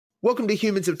Welcome to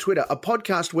Humans of Twitter, a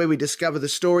podcast where we discover the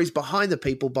stories behind the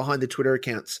people behind the Twitter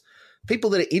accounts.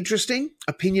 People that are interesting,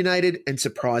 opinionated, and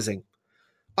surprising.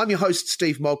 I'm your host,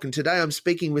 Steve Malk, and today I'm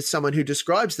speaking with someone who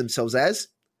describes themselves as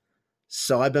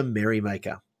Cyber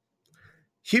Merrymaker.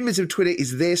 Humans of Twitter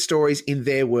is their stories in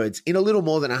their words, in a little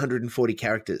more than 140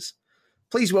 characters.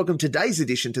 Please welcome today's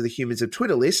addition to the Humans of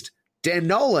Twitter list, Dan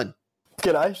Nolan.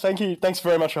 G'day, thank you. Thanks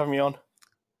very much for having me on.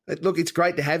 Look, it's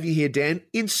great to have you here, Dan.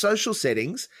 In social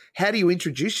settings, how do you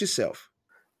introduce yourself?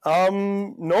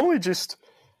 Normally just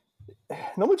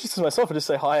as myself, I just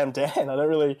say, hi, I'm Dan.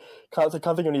 I can't think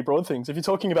of any broad things. If you're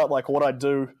talking about like what I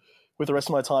do with the rest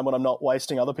of my time when I'm not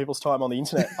wasting other people's time on the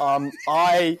internet,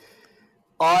 I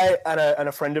and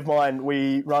a friend of mine,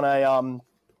 we run a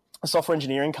software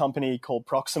engineering company called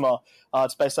Proxima.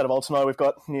 It's based out of Ultimo. We've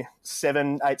got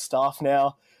 7-8 staff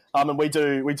now, and we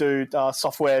do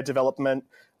software development.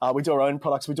 We do our own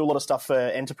products. We do a lot of stuff for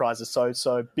enterprises,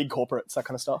 so big corporates, that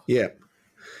kind of stuff. Yeah.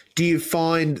 Do you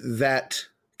find that,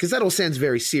 because that all sounds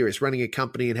very serious, running a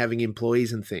company and having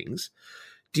employees and things,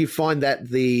 do you find that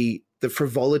the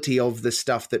frivolity of the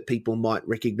stuff that people might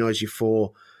recognize you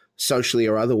for socially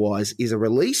or otherwise is a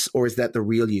release, or is that the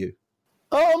real you?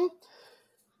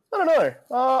 I don't know.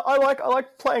 I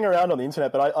like playing around on the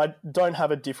internet, but I don't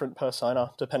have a different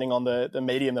persona depending on the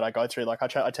medium that I go through. Like I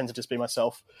tend to just be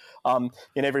myself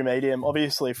in every medium.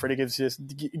 Obviously, Twitter gives you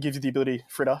the ability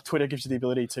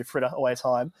to fritter away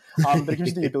time, but it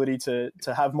gives you the ability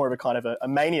to have more of a kind of a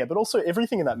mania. But also,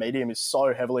 everything in that medium is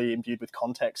so heavily imbued with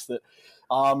context that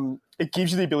it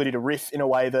gives you the ability to riff in a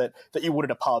way that you would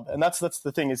at a pub. And that's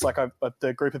the thing, is like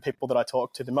the group of people that I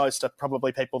talk to the most are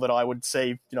probably people that I would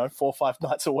see 4 or 5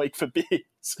 nights a week for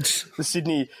beers. the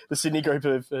Sydney group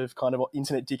of kind of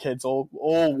internet dickheads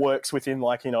all works within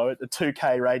a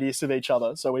 2K radius of each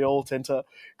other. So we all tend to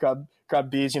grab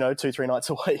beers 2-3 nights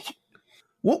a week.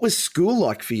 What was school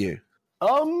like for you?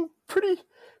 Pretty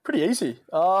easy.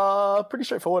 Pretty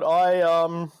straightforward.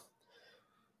 I've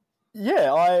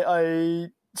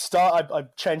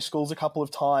changed schools a couple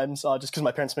of times just because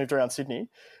my parents moved around Sydney.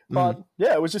 But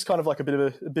it was just kind of like a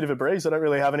bit of a breeze. I don't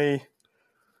really have any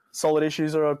solid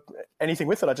issues or anything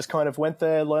with it. I just kind of went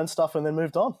there, learned stuff, and then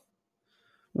moved on.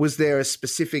 Was there a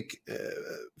specific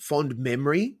fond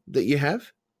memory that you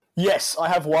have? Yes, I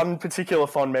have one particular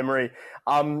fond memory,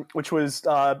 which was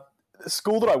the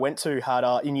school that I went to had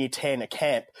in year 10 a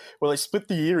camp where they split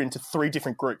the year into 3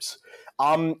 different groups.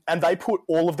 And they put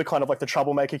all of the kind of like the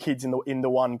troublemaker kids in the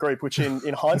one group, which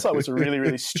in hindsight was a really,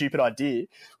 really stupid idea.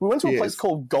 We went to a place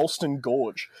called Galston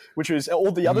Gorge, which was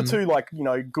all the other two,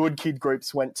 good kid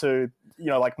groups went to,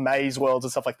 like Maze Worlds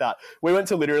and stuff like that. We went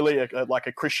to literally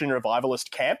a Christian revivalist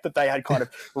camp that they had kind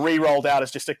of re-rolled out as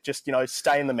just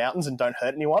stay in the mountains and don't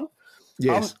hurt anyone.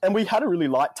 Yes. And we had a really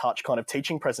light touch kind of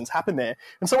teaching presence happen there.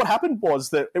 And so what happened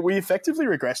was that we effectively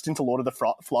regressed into Lord of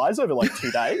the Flies over like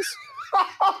 2 days.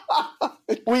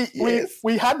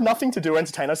 We had nothing to do or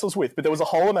entertain ourselves with, but there was a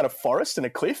whole amount of forest and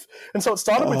a cliff. And so it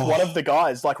started with one of the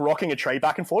guys like rocking a tree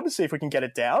back and forth to see if we can get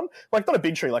it down. Like not a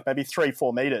big tree, like maybe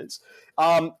 3-4 meters.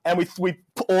 And we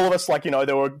all of us,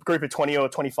 there were a group of 20 or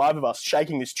 25 of us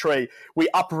shaking this tree. We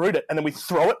uproot it and then we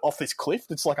throw it off this cliff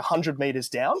that's like 100 meters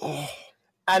down.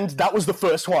 And that was the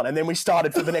first one. And then we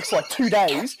started for the next 2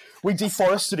 days. We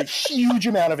deforested a huge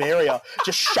amount of area,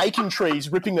 just shaking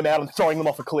trees, ripping them out and throwing them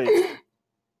off a cliff.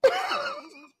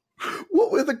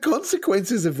 What were the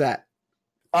consequences of that?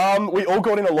 We all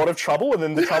got in a lot of trouble, and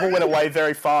then the trouble went away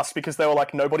very fast because they were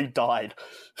like, nobody died.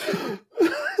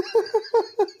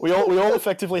 We all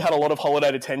effectively had a lot of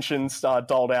holiday detentions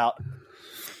doled out.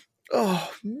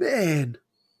 Oh, man.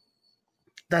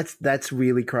 That's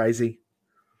really crazy.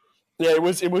 Yeah, it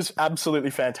was absolutely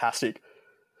fantastic.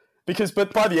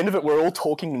 But by the end of it, we're all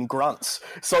talking in grunts.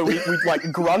 So we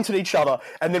grunt at each other,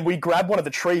 and then we grab one of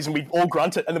the trees and we all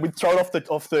grunt it, and then we'd throw it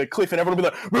off the cliff, and everyone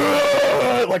would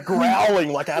be like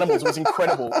growling like animals. It was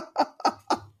incredible.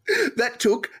 That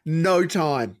took no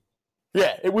time.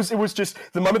 Yeah, it was just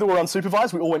the moment that we were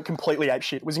unsupervised, we all went completely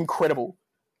apeshit. It was incredible.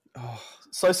 Oh,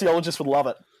 sociologists would love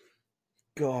it.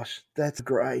 Gosh, that's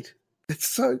great. It's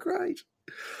so great.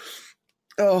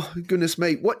 Oh, goodness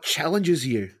me. What challenges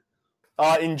you?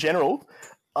 In general,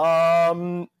 a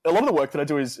lot of the work that I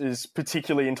do is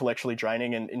particularly intellectually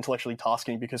draining and intellectually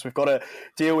tasking because we've got to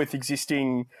deal with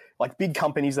existing big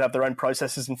companies that have their own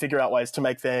processes and figure out ways to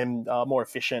make them more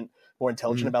efficient, more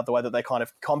intelligent about the way that they kind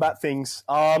of combat things.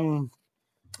 I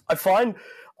find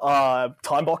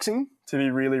time boxing to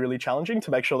be really, really challenging,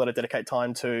 to make sure that I dedicate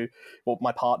time to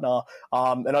my partner.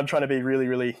 And I'm trying to be really,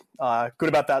 really good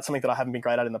about that, something that I haven't been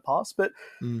great at in the past. But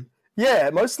Yeah,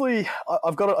 mostly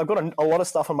I've got a lot of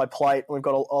stuff on my plate. We've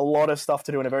got a lot of stuff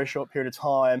to do in a very short period of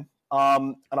time.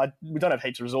 And we don't have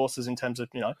heaps of resources in terms of,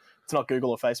 it's not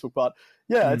Google or Facebook, but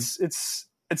yeah, it's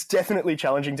definitely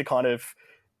challenging to kind of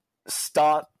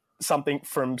start something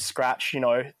from scratch,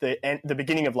 the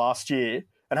beginning of last year,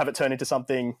 and have it turn into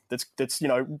something that's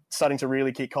starting to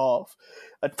really kick off.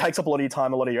 It takes up a lot of your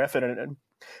time, a lot of your effort, and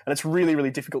it's really, really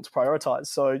difficult to prioritize.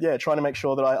 So yeah, trying to make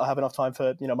sure that I have enough time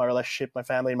for my relationship, my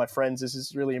family, and my friends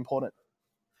is really important.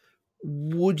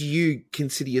 Would you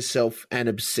consider yourself an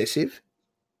obsessive?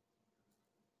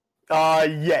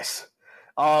 Yes.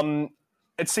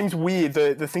 It seems weird.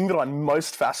 The thing that I'm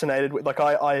most fascinated with, like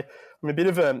I'm a bit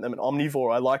of an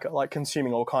omnivore. I like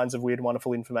consuming all kinds of weird,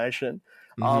 wonderful information.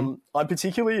 I'm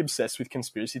particularly obsessed with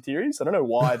conspiracy theories. I don't know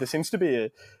why. There seems to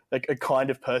be a kind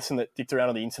of person that dicked around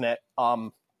on the internet.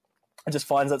 I just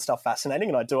finds that stuff fascinating,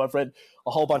 and I do. I've read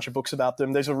a whole bunch of books about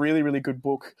them. There's a really, really good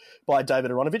book by David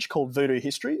Aronovich called Voodoo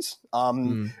Histories,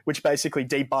 which basically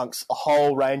debunks a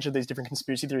whole range of these different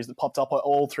conspiracy theories that popped up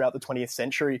all throughout the 20th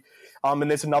century. And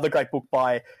there's another great book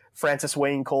by Francis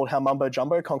Wheen called How Mumbo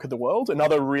Jumbo Conquered the World.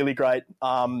 Another really great,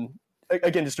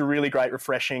 again, just a really great,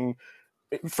 refreshing.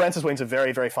 Francis Wheen's a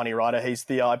very, very funny writer. He's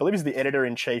I believe he's the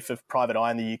editor-in-chief of Private Eye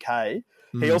in the UK.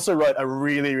 He also wrote a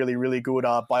really, really, really good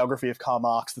biography of Karl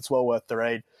Marx that's well worth the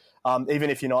read. Even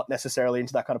if you're not necessarily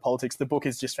into that kind of politics, the book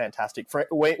is just fantastic.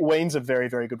 Wheen's a very,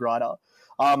 very good writer.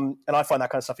 And I find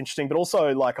that kind of stuff interesting. But also,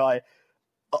 a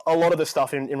lot of the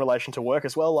stuff in relation to work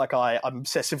as well. I'm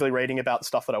obsessively reading about the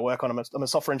stuff that I work on. I'm a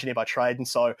software engineer by trade, and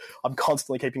so I'm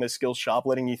constantly keeping those skills sharp,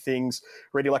 learning new things,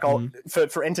 reading.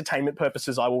 For entertainment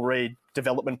purposes, I will read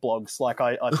development blogs.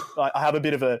 I have a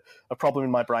bit of a problem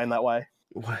in my brain that way.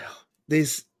 Wow.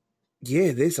 There's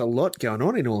a lot going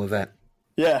on in all of that.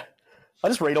 Yeah, I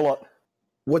just read a lot.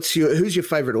 Who's your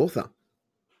favorite author?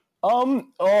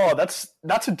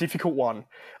 That's a difficult one.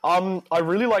 I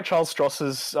really like Charles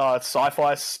Stross's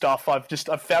sci-fi stuff.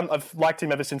 I've liked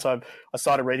him ever since I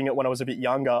started reading it when I was a bit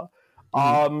younger.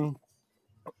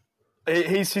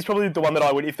 He's probably the one that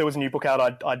I would, if there was a new book out,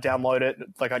 I'd download it.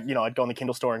 I'd go on the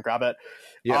Kindle store and grab it.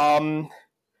 Yeah.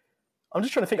 I'm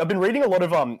just trying to think. I've been reading a lot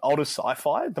of older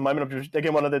sci-fi. At the moment,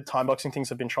 again, one of the time boxing things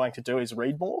I've been trying to do is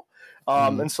read more.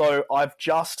 And so I've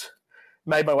just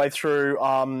made my way through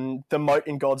The Mote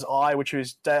in God's Eye, which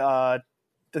is, I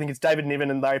think it's David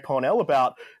Niven and Larry Parnell,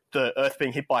 about the Earth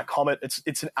being hit by a comet.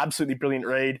 It's an absolutely brilliant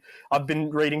read. I've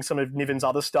been reading some of Niven's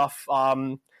other stuff.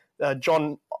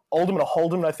 John Alderman or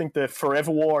Holden, I think, The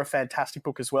Forever War, a fantastic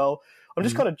book as well. I'm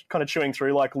just kind of chewing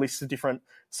through lists of different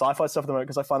sci-fi stuff at the moment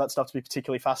because I find that stuff to be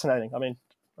particularly fascinating. I mean,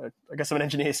 I guess I'm an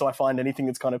engineer, so I find anything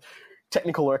that's kind of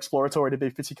technical or exploratory to be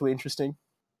particularly interesting.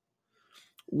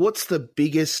 What's the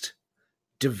biggest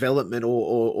development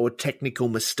or technical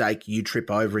mistake you trip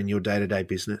over in your day-to-day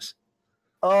business?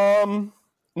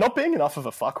 Not being enough of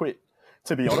a fuckwit,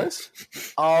 to be honest.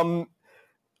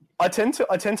 I tend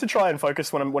to try and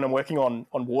focus when I'm working on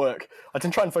work. I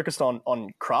tend to try and focus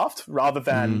on craft rather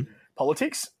than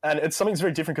politics, and it's something that's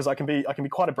very different because I can be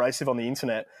quite abrasive on the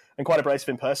internet and quite abrasive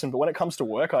in person. But when it comes to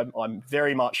work, I'm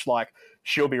very much like,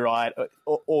 she'll be right,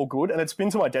 all good. And it's been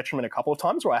to my detriment a couple of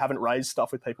times where I haven't raised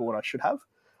stuff with people when I should have.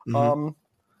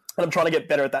 And I'm trying to get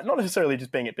better at that. Not necessarily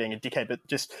just being a dickhead, but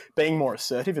just being more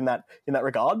assertive in that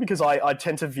regard, because I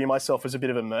tend to view myself as a bit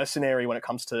of a mercenary when it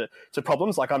comes to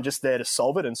problems. Like, I'm just there to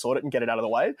solve it and sort it and get it out of the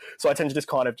way. So I tend to just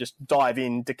kind of just dive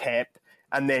in, decamp,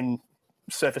 and then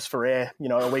surface for air,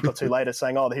 a week or two later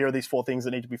saying, oh, here are these 4 things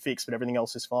that need to be fixed, but everything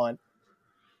else is fine.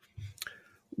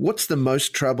 What's the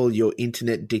most trouble your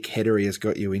internet dickheadery has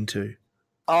got you into?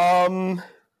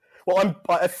 Well,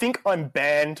 I think I'm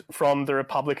banned from the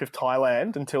Republic of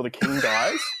Thailand until the king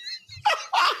dies.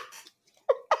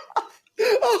 A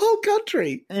whole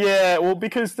country. Yeah, well,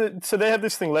 because so they have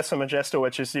this thing, Lesa Majesta,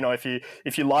 which is,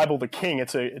 if you libel the king,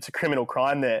 it's a criminal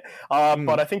crime there.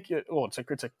 But I think,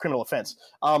 it's a criminal offence.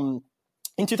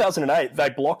 In 2008, they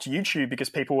blocked YouTube because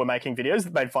people were making videos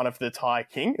that made fun of the Thai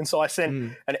king, and so I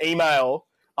sent an email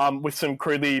with some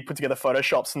crudely put together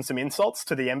photoshops and some insults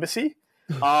to the embassy.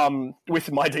 With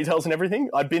my details and everything.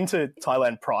 I'd been to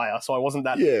Thailand prior, so I wasn't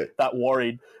that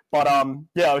worried. But I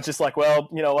was just like, well,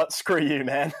 you know what? Screw you,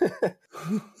 man.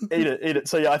 Eat it.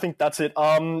 So yeah, I think that's it.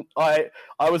 I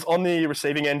was on the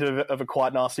receiving end of a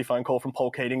quite nasty phone call from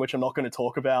Paul Keating, which I'm not going to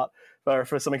talk about,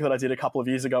 for something that I did a couple of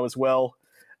years ago as well.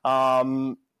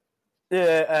 I'm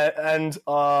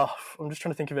just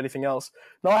trying to think of anything else.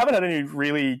 No, I haven't had any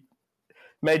really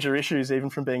major issues, even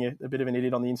from being a bit of an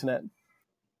idiot on the internet.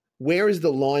 Where is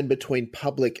the line between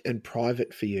public and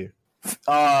private for you?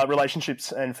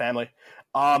 Relationships and family.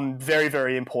 Very,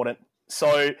 very important.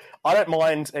 So I don't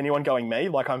mind anyone going me,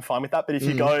 like I'm fine with that. But if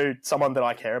you go someone that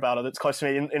I care about or that's close to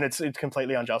me and it's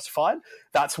completely unjustified,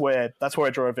 that's where I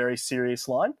draw a very serious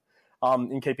line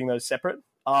in keeping those separate.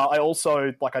 I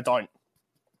also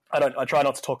I try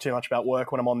not to talk too much about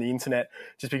work when I'm on the internet,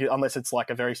 just because unless it's like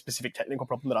a very specific technical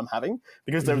problem that I'm having,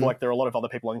 because there are a lot of other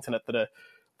people on the internet that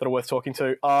are worth talking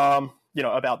to.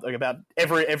 About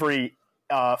every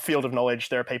field of knowledge,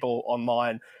 there are people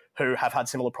online who have had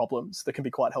similar problems that can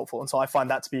be quite helpful, and so I find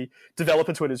that to be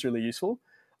developer Twitter is really useful.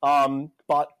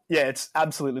 But yeah, it's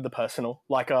absolutely the personal,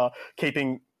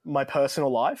 keeping my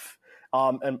personal life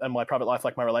and my private life,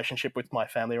 like my relationship with my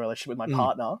family, relationship with my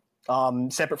partner.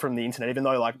 Separate from the internet, even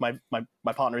though like my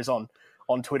partner is on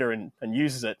Twitter and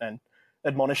uses it and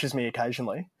admonishes me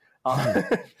occasionally.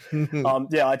 I tend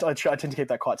to keep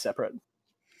that quite separate.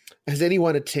 Has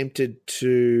anyone attempted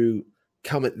to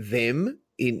come at them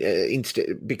instead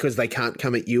because they can't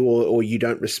come at you or you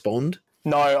don't respond?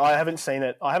 No, I haven't seen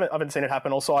it. I haven't seen it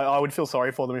happen. Also, I would feel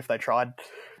sorry for them if they tried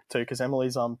to, because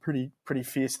Emily's pretty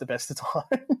fierce the best of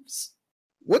times.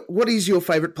 What is your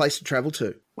favourite place to travel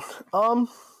to?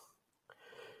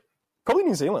 Probably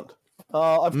New Zealand.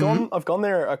 I've gone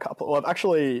there a couple. Well,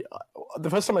 actually, the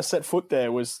first time I set foot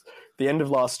there was the end of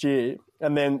last year,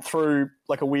 and then through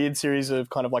like a weird series of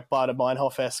kind of like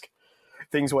Baader-Meinhof-esque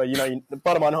things where the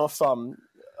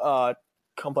Baader-Meinhof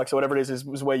complex or whatever it is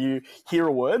was where you hear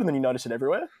a word and then you notice it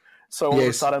everywhere. So all of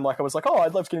a sudden, I was like, oh,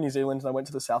 I'd love to get to New Zealand, and I went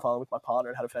to the South Island with my partner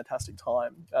and had a fantastic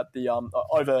time at the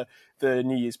over the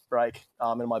New Year's break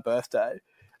and my birthday,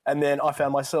 and then I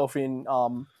found myself in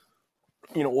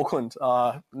Auckland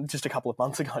just a couple of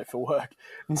months ago for work,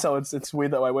 and so it's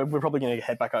weird that way. We're probably going to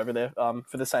head back over there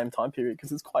for the same time period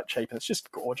because it's quite cheap and it's just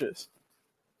gorgeous.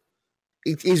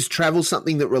 Is travel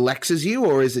something that relaxes you,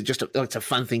 or is it just it's a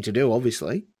fun thing to do?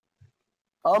 Obviously,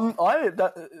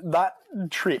 that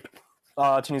trip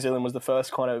to New Zealand was the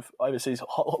first kind of overseas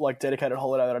dedicated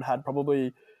holiday that I'd had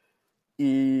probably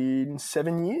in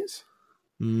 7 years.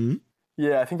 Mm-hmm.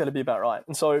 Yeah, I think that'd be about right.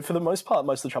 And so for the most part,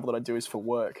 most of the travel that I do is for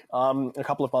work. A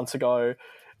couple of months ago,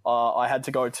 I had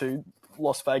to go to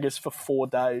Las Vegas for 4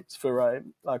 days for a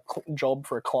job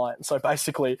for a client. So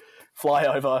basically fly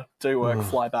over, do work,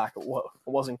 fly back. It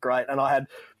wasn't great. And I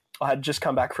had just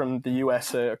come back from the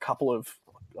US a couple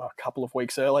of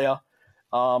weeks earlier.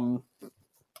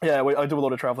 I do a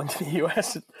lot of traveling to the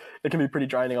US. It can be pretty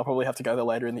draining. I'll probably have to go there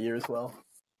later in the year as well.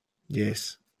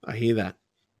 Yes, I hear that.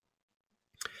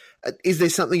 Is there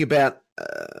something about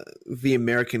the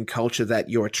American culture that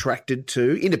you're attracted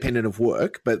to, independent of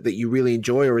work, but that you really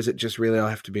enjoy, or is it just really,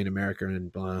 I have to be in America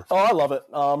and blah? Oh, I love it.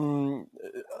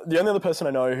 The only other person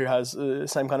I know who has the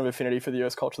same kind of affinity for the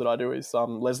US culture that I do is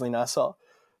Leslie Nassar,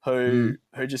 who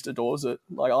just adores it.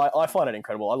 Like I find it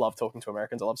incredible. I love talking to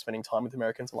Americans. I love spending time with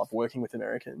Americans. I love working with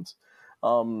Americans.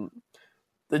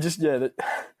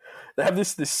 They have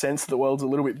this sense that the world's a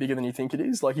little bit bigger than you think it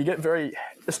is. Like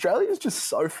Australia is just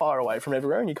so far away from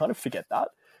everywhere, and you kind of forget that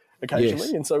occasionally.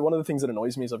 Yes. And so one of the things that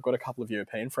annoys me is I've got a couple of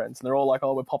European friends, and they're all like,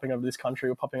 oh, we're popping over to this country,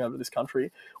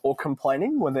 or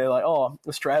complaining when they're like, oh,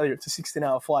 Australia, it's a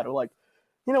 16-hour flight. Or like,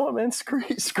 you know what, man, screw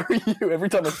you. Every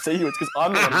time I see you, it's because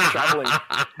I'm the one who's traveling,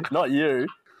 not you.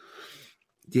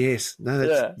 Yes. No,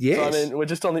 yes. So, I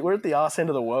mean, we're at the arse end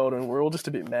of the world, and we're all just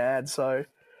a bit mad. So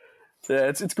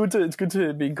yeah, it's good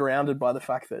to be grounded by the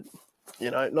fact that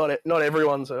not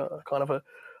everyone's a kind of a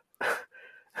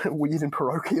weird and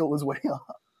parochial as we are.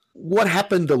 What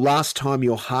happened the last time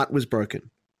your heart was broken?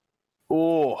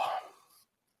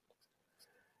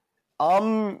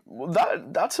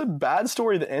 That's a bad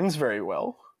story that ends very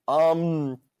well.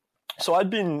 So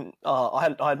I'd been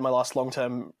I had my last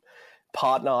long-term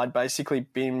partner I'd basically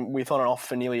been with on and off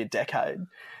for nearly a decade.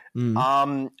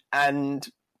 And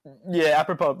yeah,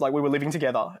 apropos, like we were living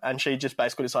together and she just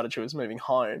basically decided she was moving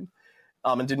home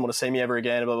and didn't want to see me ever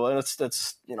again. Blah, blah, blah. And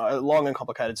that's long and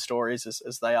complicated stories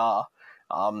as they are.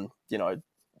 I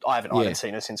haven't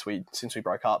seen her since we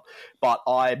broke up, but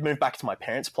I moved back to my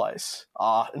parents' place.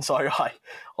 And so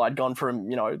I'd gone from,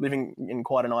 living in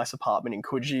quite a nice apartment in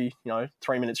Coogee,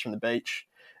 3 minutes from the beach,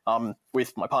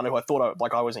 with my partner who I thought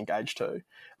I was engaged to.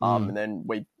 And then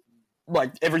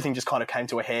everything just kind of came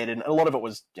to a head, and a lot of it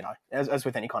was, as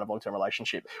with any kind of long-term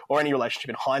relationship or any relationship,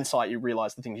 in hindsight, you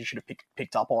realize the things you should have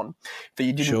picked up on that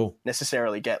you didn't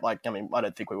necessarily get. I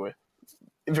don't think we were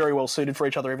very well suited for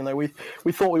each other, even though we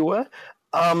thought we were.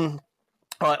 I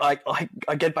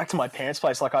get back to my parents'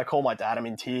 place. I call my dad. I'm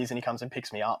in tears, and he comes and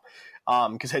picks me up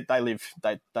because they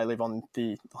live on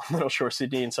the little shore of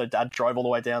Sydney, and so Dad drove all the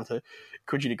way down to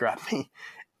Coogee to grab me.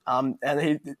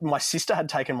 My sister had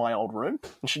taken my old room,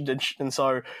 and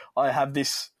so I have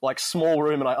this small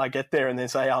room, and I get there, and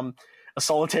there's a a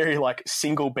solitary like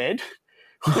single bed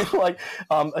with like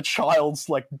a child's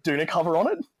like doona cover on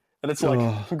it, and it's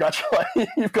like, congratulations,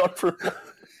 you've got through.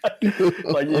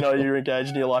 Like, you know, you're engaged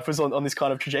in your life was on this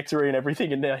kind of trajectory and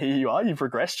everything, and now here you are, you've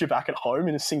regressed, you're back at home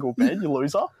in a single bed, you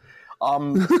loser.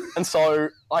 And so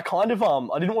I kind of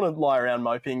I didn't want to lie around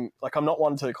moping. Like, I'm not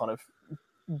one to kind of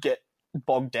get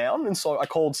bogged down, and so I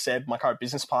called Seb, my current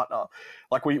business partner.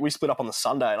 Like, we split up on the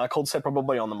Sunday, and I called Seb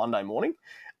probably on the Monday morning.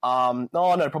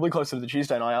 Probably closer to the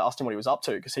Tuesday, and I asked him what he was up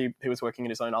to, because he was working in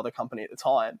his own other company at the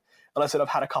time. And I said, I've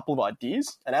had a couple of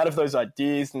ideas, and out of those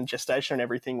ideas and gestation and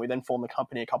everything, we then formed the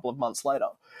company a couple of months later.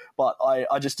 But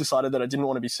I just decided that I didn't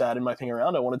want to be sad and moping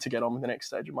around. I wanted to get on with the next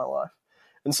stage of my life.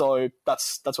 And so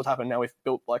that's what happened. Now we've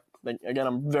built, like, again,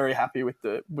 I'm very happy with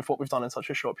what we've done in such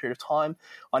a short period of time.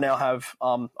 I now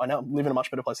live in a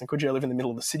much better place than Coogee. I live in the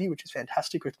middle of the city, which is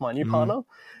fantastic, with my new partner,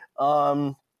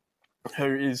 who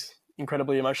is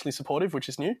incredibly emotionally supportive, which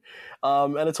is new.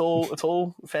 And it's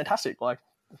all fantastic. Like,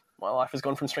 my life has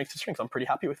gone from strength to strength. I'm pretty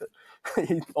happy with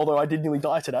it. Although I did nearly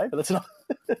die today, but that's enough.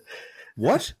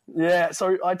 What? Yeah,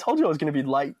 so I told you I was going to be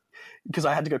late because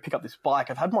I had to go pick up this bike.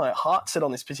 I've had my heart set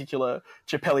on this particular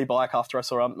Chappelli bike after I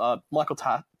saw Michael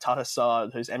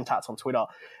Tatis, who's MTats on Twitter,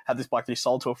 had this bike that he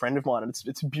sold to a friend of mine, and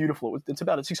it's beautiful. It's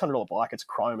about a $600 bike. It's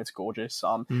chrome. It's gorgeous.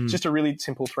 It's just a really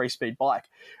simple 3-speed bike.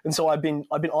 And so I've been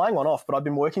eyeing one off, but I've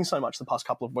been working so much the past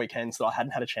couple of weekends that I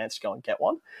hadn't had a chance to go and get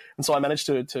one. And so I managed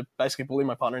to basically bully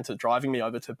my partner into driving me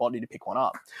over to Botany to pick one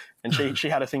up. And she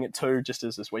had a thing at 2, just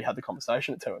as we had the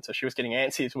conversation at 2. And so she was getting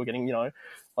antsy as we were getting,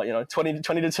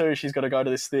 20 to 2, she's got to go to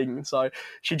this thing. And so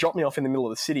she dropped me off in the middle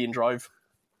of the city and drove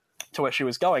to where she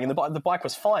was going, and the bike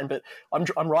was fine, but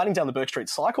I'm riding down the Burke Street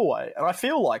cycleway, and I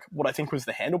feel like what I think was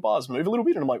the handlebars move a little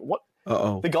bit, and I'm like, what?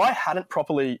 The guy hadn't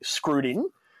properly screwed in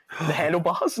the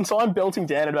handlebars, and so I'm belting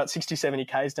down at about 60, 70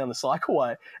 Ks down the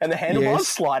cycleway, and the handlebars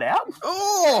slide out.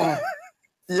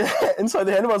 Yeah, and so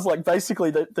the handlebars, like,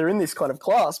 basically, they're in this kind of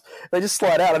clasp, they just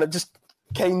slide out, and it just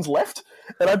keens left,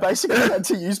 and I basically had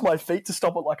to use my feet to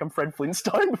stop it like I'm Fred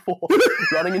Flintstone before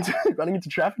running into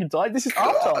traffic and dying. This is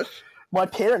after my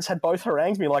parents had both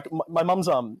harangued me. Like, my mum's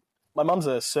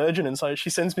a surgeon, and so she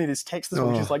sends me this text this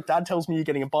morning. She's like, Dad tells me you're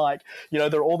getting a bike. There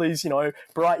are all these,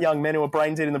 bright young men who are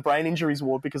brain dead in the brain injuries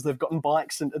ward because they've gotten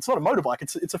bikes, and it's not a motorbike,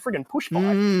 it's a friggin' push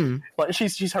bike. Like,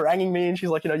 she's haranguing me, and she's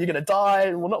like, you're going to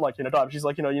die. Well, not like you're going to die, but she's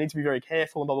like, you need to be very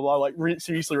careful and blah, blah, blah, like,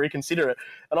 seriously reconsider it.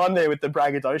 And I'm there with the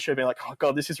braggadocio being like, oh,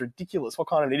 God, this is ridiculous. What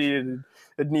kind of an idiot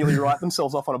would nearly write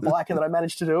themselves off on a bike? And then I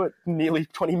managed to do it nearly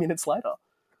 20 minutes later.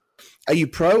 Are you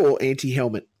pro or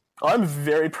anti-helmet? I'm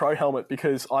very pro helmet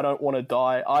because I don't want to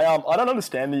die. I don't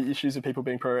understand the issues of people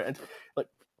being pro. And, like,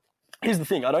 here's the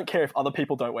thing: I don't care if other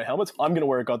people don't wear helmets. I'm going to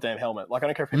wear a goddamn helmet. Like, I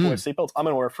don't care if people wear seatbelts. I'm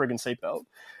going to wear a friggin'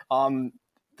 seatbelt.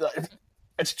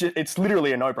 It's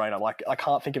literally a no-brainer. Like, I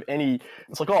can't think of any.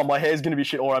 It's like, oh, my hair's going to be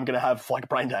shit, or I'm going to have, like,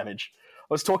 brain damage.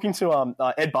 I was talking to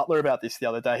Ed Butler about this the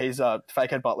other day. He's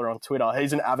fake Ed Butler on Twitter.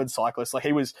 He's an avid cyclist. Like,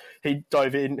 he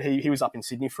dove in. He was up in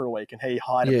Sydney for a week, and he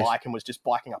hired a bike and was just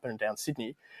biking up and down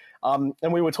Sydney.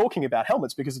 And we were talking about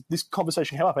helmets because this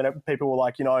conversation came up, and people were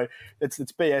like, it's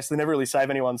BS. They never really save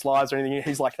anyone's lives or anything.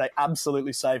 He's like, they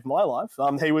absolutely saved my life.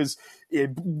 He was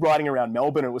riding around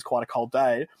Melbourne. It was quite a cold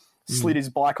day. Slid his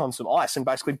bike on some ice and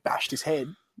basically bashed his head.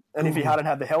 And if he hadn't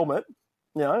had the helmet,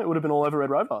 it would have been all over Red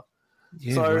Rover.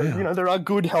 Yeah, so, wow. There are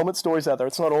good helmet stories out there.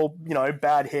 It's not all,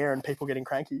 bad hair and people getting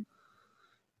cranky.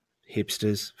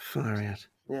 Hipsters, far out.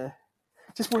 Yeah.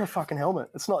 Just wear a fucking helmet.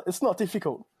 It's not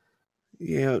difficult.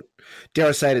 Yeah. Dare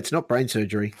I say it, it's not brain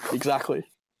surgery. Exactly.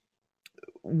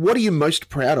 What are you most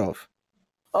proud of?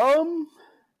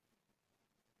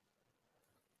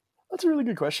 That's a really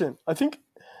good question. I think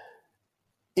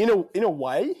in a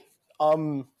way,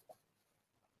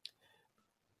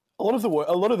 a lot of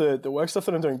the work stuff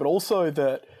that I'm doing, but also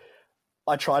that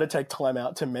I try to take time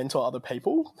out to mentor other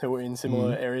people who are in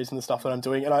similar areas and the stuff that I'm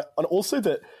doing, and also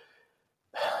that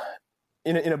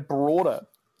in a broader,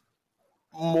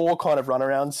 more kind of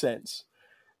runaround sense,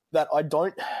 that I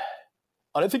don't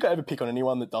think I ever pick on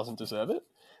anyone that doesn't deserve it.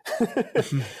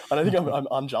 I don't think I'm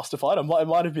unjustified. I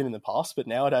might have been in the past, but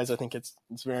nowadays I think it's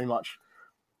very much.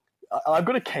 I've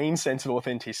got a keen sense of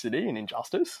authenticity and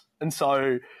injustice, and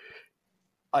so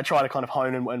I try to kind of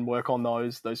hone and work on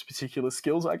those particular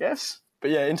skills, I guess.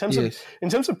 But yeah, in terms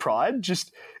of pride,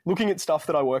 just looking at stuff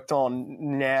that I worked on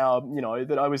now,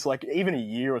 that I was like, even a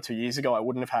year or 2 years ago, I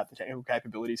wouldn't have had the technical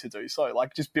capability to do so.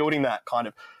 Like, just building that kind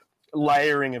of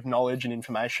layering of knowledge and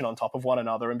information on top of one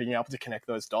another and being able to connect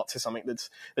those dots is something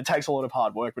that takes a lot of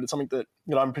hard work, but it's something that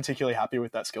I'm particularly happy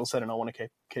with that skill set, and I want to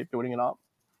keep building it up.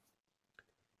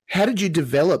 How did you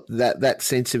develop that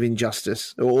sense of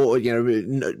injustice, or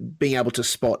being able to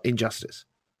spot injustice?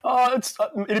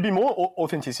 It'd be more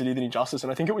authenticity than injustice,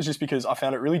 and I think it was just because I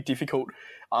found it really difficult.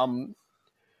 When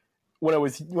I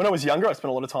was younger, I spent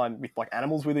a lot of time with like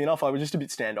animals. Weirdly enough, I was just a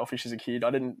bit standoffish as a kid.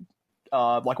 I didn't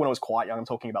like when I was quite young. I'm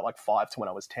talking about like 5 to when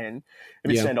I was 10. A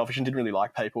bit standoffish and didn't really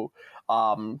like people.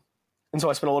 And so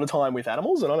I spent a lot of time with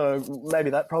animals, and I don't know, maybe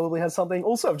that probably has something.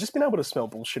 Also, I've just been able to smell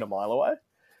bullshit a mile away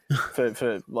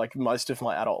for like most of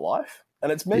my adult life. And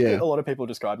it's meant that a lot of people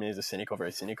describe me as a cynic or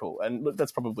very cynical, and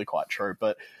that's probably quite true.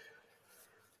 But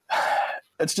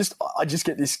it's just, I just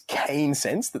get this keen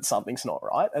sense that something's not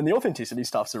right. And the authenticity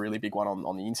stuff's a really big one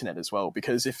on the internet as well,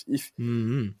 because if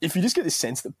you just get this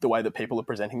sense that the way that people are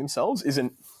presenting themselves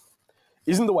isn't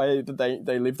the way that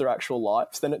they live their actual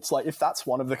lives, then it's like, if that's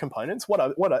one of the components,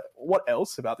 what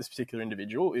else about this particular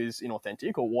individual is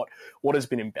inauthentic, or what has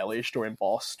been embellished or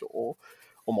embossed or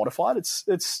modified?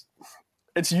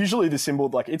 It's usually the symbol,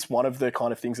 like it's one of the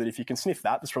kind of things that if you can sniff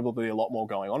that, there's probably a lot more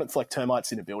going on. It's like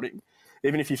termites in a building.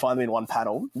 Even if you find them in one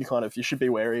panel, you should be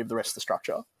wary of the rest of the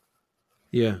structure.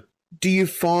 Yeah. Do you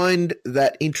find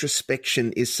that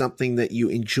introspection is something that you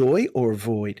enjoy or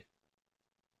avoid?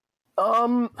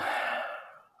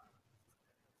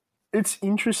 It's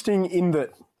interesting in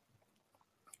that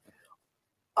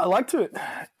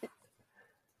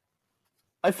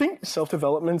I think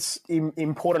self-development's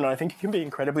important, and I think it can be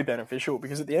incredibly beneficial,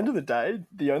 because at the end of the day,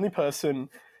 the only person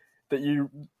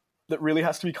that really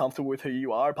has to be comfortable with who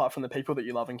you are, apart from the people that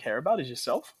you love and care about, is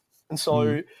yourself. And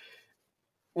so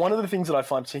one of the things that I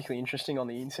find particularly interesting on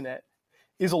the internet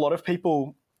is a lot of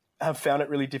people have found it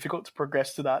really difficult to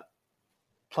progress to that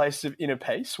place of inner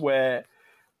peace where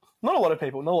not a lot of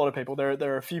people,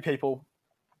 there are a few people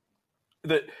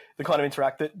that kind of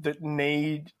interact that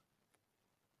need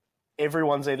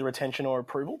everyone's either attention or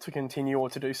approval to continue or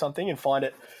to do something, and find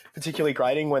it particularly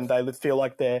grating when they feel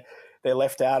like they're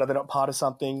left out or they're not part of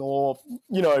something, or,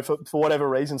 for whatever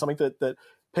reason, something that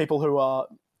people who are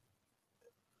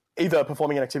either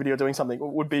performing an activity or doing something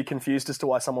would be confused as to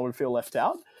why someone would feel left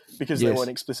out because they weren't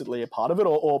explicitly a part of it,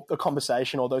 or a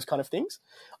conversation or those kind of things.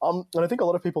 And I think a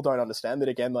lot of people don't understand that,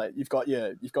 again, like you've got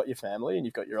your family and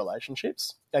you've got your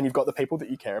relationships and you've got the people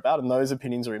that you care about, and those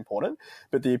opinions are important,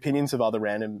 but the opinions of other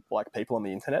random like people on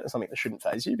the internet are something that shouldn't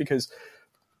faze you, because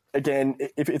again,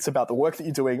 if it's about the work that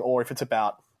you're doing or if it's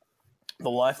about the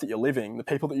life that you're living, the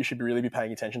people that you should really be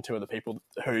paying attention to are the people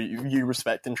who you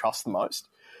respect and trust the most.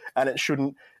 And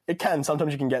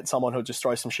sometimes you can get someone who'll just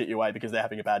throw some shit your way because they're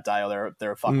having a bad day or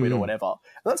they're a fuckwit or whatever.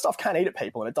 And that stuff can eat at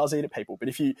people, and it does eat at people. But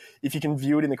if you can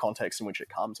view it in the context in which it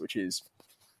comes, which is,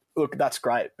 look, that's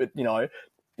great, but the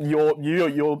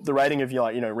rating of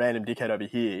your random dickhead over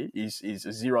here is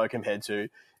a 0 compared to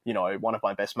one of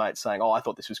my best mates saying, "Oh, I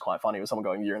thought this was quite funny," or someone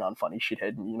going, "You're an unfunny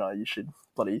shithead, and you should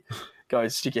bloody go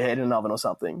stick your head in an oven or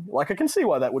something." Like, I can see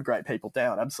why that would grate people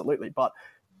down, absolutely. But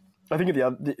I think at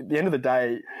the end of the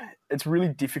day, it's really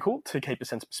difficult to keep a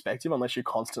sense of perspective unless you're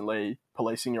constantly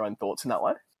policing your own thoughts in that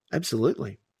way.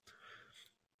 Absolutely.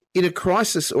 In a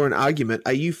crisis or an argument,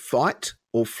 are you fight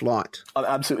or flight? I'm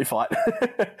absolutely fight.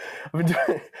 I've been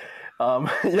doing,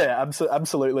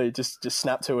 absolutely. Just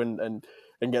snap to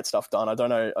and get stuff done. I don't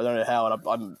know how, and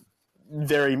I'm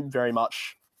very, very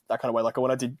much that kind of way. Like when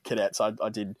I did cadets, I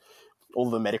did all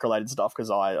the medic related stuff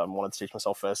because I wanted to teach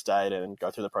myself first aid and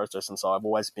go through the process. And so I've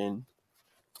always been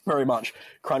very much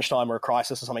crunch time or a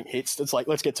crisis or something hits. It's like,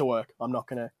 let's get to work. I'm not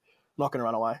gonna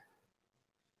run away.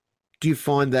 Do you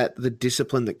find that the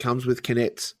discipline that comes with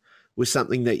cadets was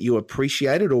something that you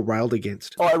appreciated or railed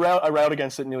against? Oh, I railed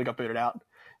against it and nearly got booted out.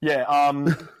 Yeah,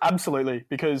 absolutely.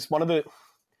 Because I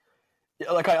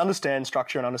understand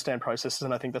structure and understand processes,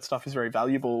 and I think that stuff is very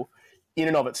valuable in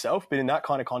and of itself. But in that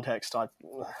kind of context, I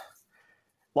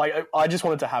just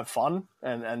wanted to have fun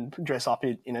and dress up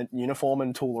in a uniform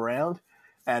and tool around.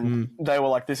 And they were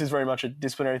like, this is very much a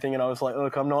disciplinary thing. And I was like,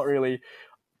 look, I'm not really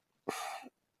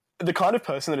the kind of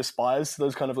person that aspires to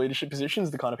those kind of leadership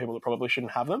positions, the kind of people that probably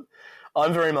shouldn't have them.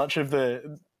 I'm very much of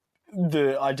the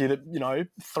idea that,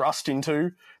 thrust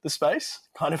into the space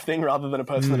kind of thing rather than a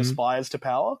person that aspires to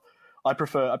power. I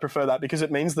prefer that because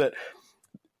it means that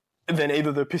then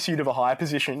either the pursuit of a higher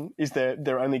position is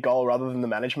their only goal rather than the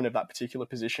management of that particular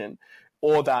position,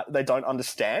 or that they don't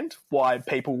understand why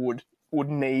people would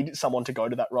need someone to go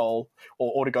to that role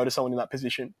or to go to someone in that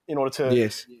position in order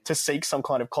to seek some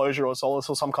kind of closure or solace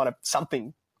or some kind of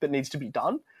something that needs to be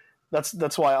done.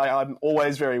 That's why I'm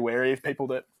always very wary of people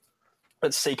that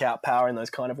seek out power in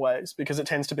those kind of ways, because it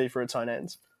tends to be for its own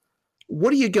ends.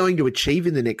 What are you going to achieve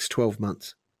in the next 12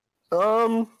 months?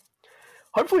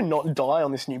 Hopefully not die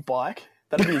on this new bike.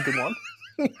 That'd be a good one.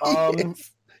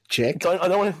 Yes. Check. I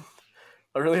don't want to.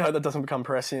 I really hope that doesn't become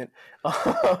prescient.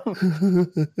 I don't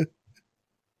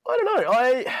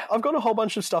know. I've got a whole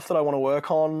bunch of stuff that I want to work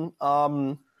on.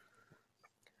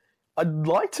 I'd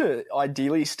like to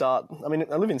ideally start. I mean,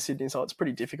 I live in Sydney, so it's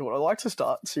pretty difficult. I'd like to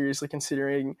start seriously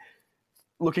considering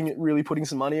looking at really putting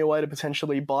some money away to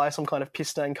potentially buy some kind of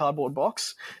piss-stained cardboard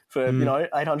box for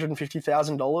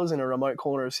 $850,000 in a remote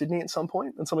corner of Sydney at some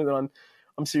point. That's something that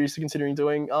I'm seriously considering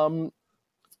doing.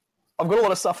 I've got a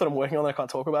lot of stuff that I'm working on that I can't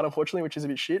talk about, unfortunately, which is a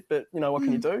bit shit, but what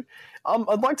can you do?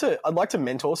 I'd like to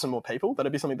mentor some more people.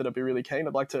 That'd be something that I'd be really keen.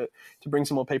 I'd like to bring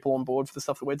some more people on board for the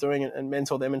stuff that we're doing and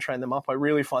mentor them and train them up. I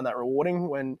really find that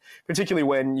rewarding particularly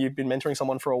when you've been mentoring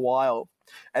someone for a while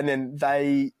and then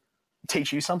they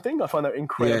teach you something. I find that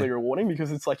incredibly rewarding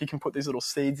because it's like you can put these little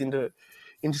seeds into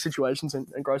situations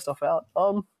and grow stuff out.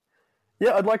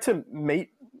 I'd like to meet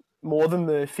more than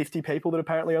the 50 people that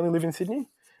apparently only live in Sydney.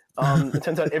 It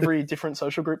turns out every different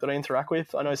social group that I interact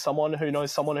with, I know someone who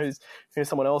knows someone who knows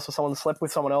someone else, or someone slept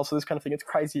with someone else, or this kind of thing. It's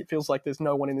crazy. It feels like there's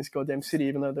no one in this goddamn city,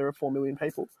 even though there are 4 million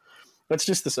people. That's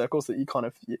just the circles that you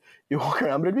walk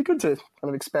around. But it'd be good to kind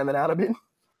of expand that out a bit.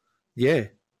 Yeah.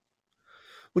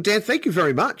 Well, Dan, thank you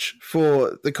very much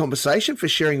for the conversation, for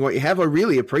sharing what you have. I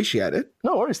really appreciate it.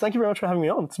 No worries. Thank you very much for having me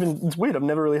on. It's weird. I've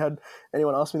never really had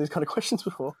anyone ask me these kind of questions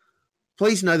before.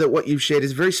 Please know that what you've shared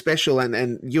is very special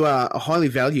and you are highly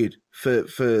valued for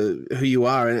who you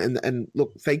are. And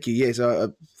look, thank you. Yes, I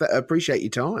appreciate your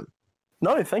time.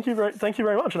 No, thank you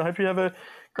very much. And I hope you have a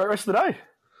great rest of the day.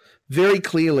 Very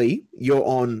clearly, you're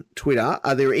on Twitter.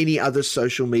 Are there any other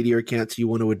social media accounts you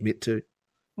want to admit to?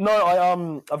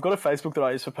 No, I've got a Facebook that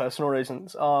I use for personal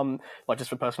reasons, like just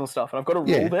for personal stuff. And I've got a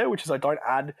rule there, which is I don't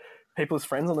add people as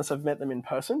friends unless I've met them in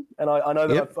person. And I know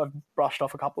that I've brushed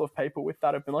off a couple of people with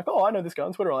that. I've been like, oh, I know this guy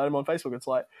on Twitter. I'll add him on Facebook. It's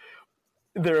like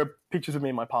there are pictures of me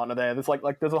and my partner there. There's like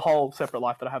there's a whole separate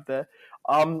life that I have there.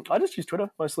 I just use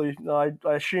Twitter mostly. I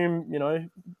assume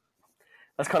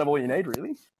that's kind of all you need,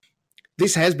 really.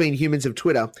 This has been Humans of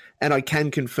Twitter, and I can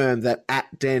confirm that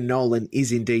 @Dan Nolan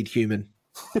is indeed human.